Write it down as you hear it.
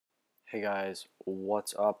Hey guys,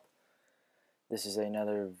 what's up? This is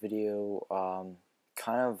another video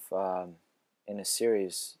in a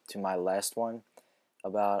series to my last one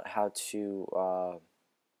about how to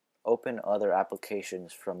open other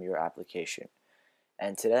applications from your application.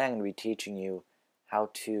 And today I'm going to be teaching you how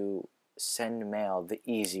to send mail the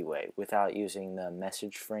easy way without using the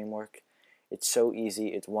message framework. It's so easy,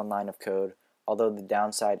 it's one line of code, although the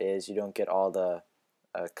downside is you don't get all the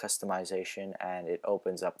customization, and it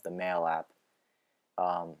opens up the mail app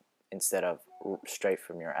instead of straight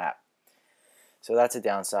from your app. So that's a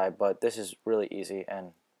downside, but this is really easy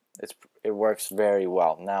and it works very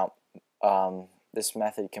well. Now, this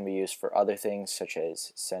method can be used for other things such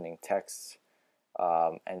as sending texts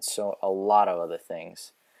and so a lot of other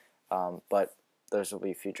things, but those will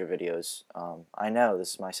be future videos. I know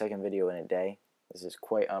this is my second video in a day. This is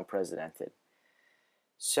quite unprecedented.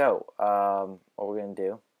 So what we're going to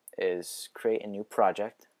do is create a new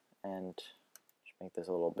project, and just make this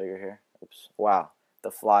a little bigger here. Oops. Wow,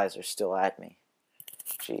 the flies are still at me.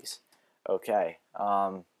 Jeez. Okay.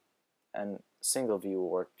 And single view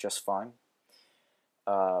will work just fine.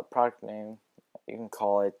 Product name, you can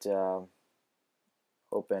call it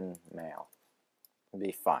Open Mail. It'll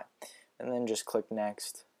be fine. And then just click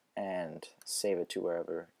Next and save it to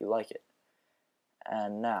wherever you like it.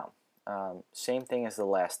 And now, same thing as the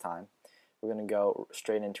last time. We're going to go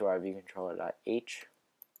straight into our viewcontroller.h.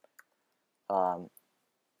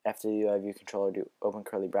 After the UI view controller, do open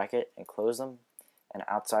curly bracket and close them. And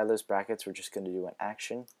outside those brackets, we're just going to do an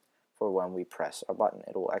action for when we press our button.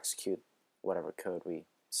 It will execute whatever code we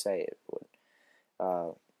say it would,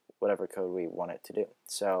 whatever code we want it to do.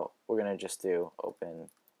 So we're going to just do open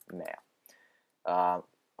mail.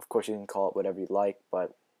 Of course, you can call it whatever you like,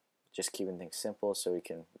 but just keeping things simple so we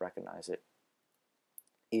can recognize it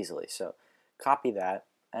easily. So copy that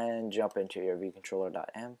and jump into your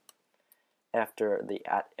viewcontroller.m. After the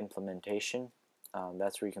implementation,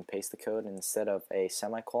 that's where you can paste the code, and instead of a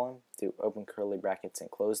semicolon, do open curly brackets and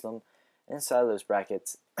close them. Inside of those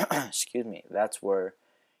brackets, excuse me, that's where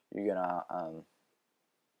you're gonna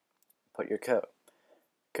put your code.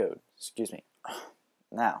 Excuse me.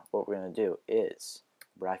 Now, what we're gonna do is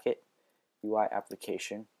bracket UI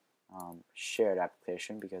application, shared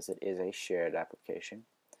application, because it is a shared application.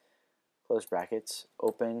 Close brackets,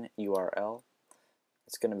 open URL.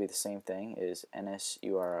 It's going to be the same thing, is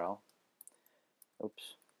NSURL.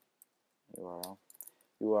 Oops.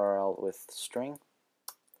 URL with string.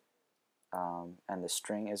 And the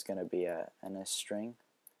string is going to be a NS string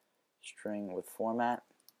with format,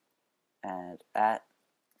 and @ and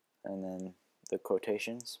then the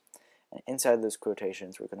quotations. And inside those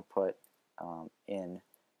quotations, we're going to put in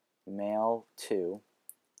mail to :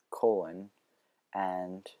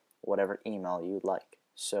 and whatever email you'd like.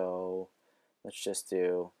 So let's just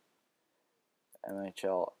do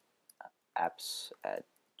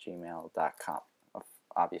mhlapps@gmail.com.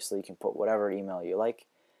 Obviously, you can put whatever email you like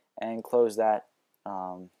and close that.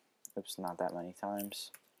 Oops, not that many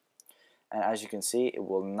times. And as you can see, it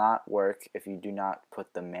will not work if you do not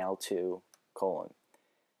put the mail to :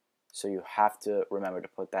 so you have to remember to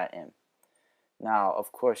put that in. Now,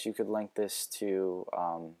 of course, you could link this to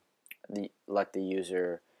let the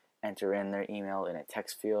user enter in their email in a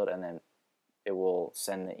text field, and then it will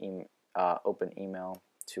send the open email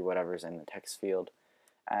to whatever's in the text field,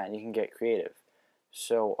 and you can get creative.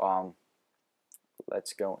 So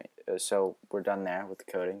let's go. So we're done there with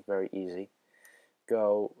the coding. Very easy.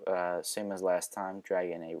 Go same as last time. Drag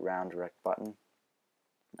in a round direct button.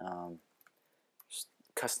 Just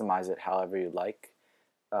customize it however you like.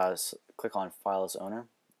 Click on File as Owner.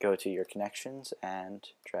 Go to your connections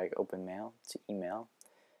and drag Open Mail to email,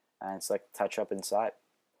 and select Touch Up inside.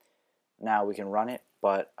 Now we can run it,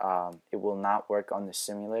 but it will not work on the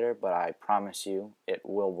simulator, but I promise you it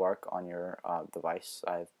will work on your device.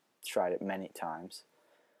 I've tried it many times.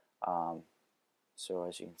 So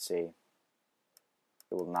as you can see,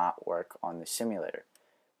 it will not work on the simulator,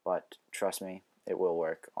 but trust me, it will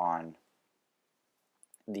work on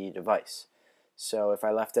the device. So if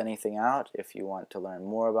I left anything out, if you want to learn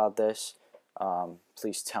more about this,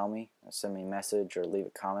 please tell me, send me a message or leave a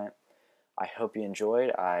comment. I hope you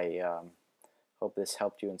enjoyed. I hope this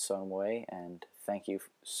helped you in some way, and thank you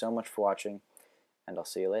so much for watching, and I'll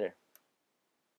see you later.